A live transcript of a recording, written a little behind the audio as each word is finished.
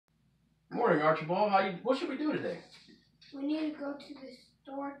Morning, Archibald. What should we do today? We need to go to the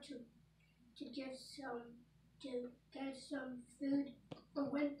store to get some food for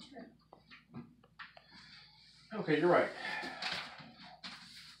winter. Okay, you're right.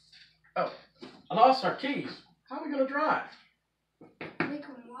 Oh, I lost our keys. How are we gonna drive? We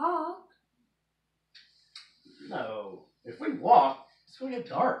can walk. No, if we walk, it's gonna get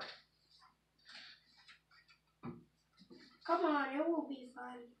dark. Come on, it will be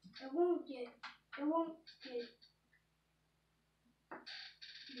fun. It won't get. It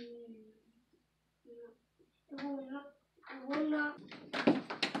will not. It will not.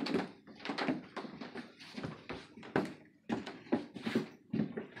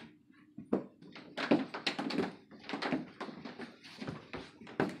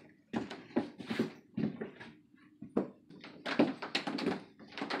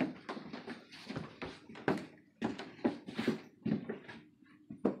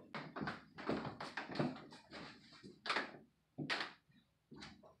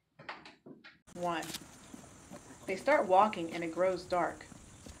 One. They start walking and it grows dark.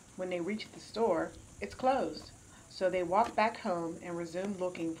 When they reach the store, it's closed, so they walk back home and resume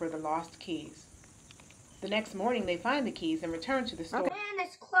looking for the lost keys. The next morning they find the keys and return to the store. And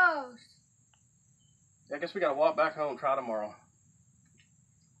it's closed. I guess we gotta walk back home and try tomorrow.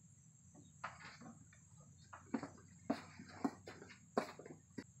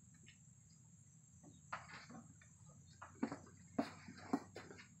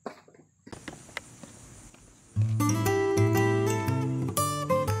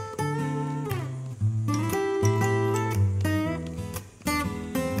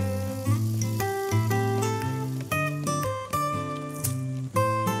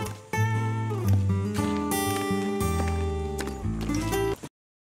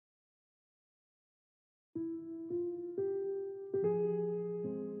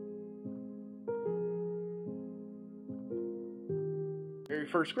 Your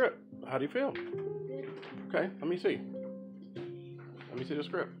first script. How do you feel? Good. Okay, let me see. Let me see the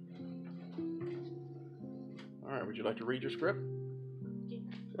script. All right, would you like to read your script? Yeah.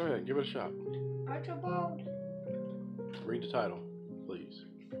 Go ahead, give it a shot. Archibald. Read the title, please.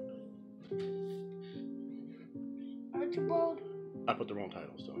 Archibald. I put the wrong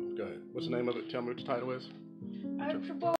title, so go ahead. What's the name of it? Tell me what the title is. Archibald.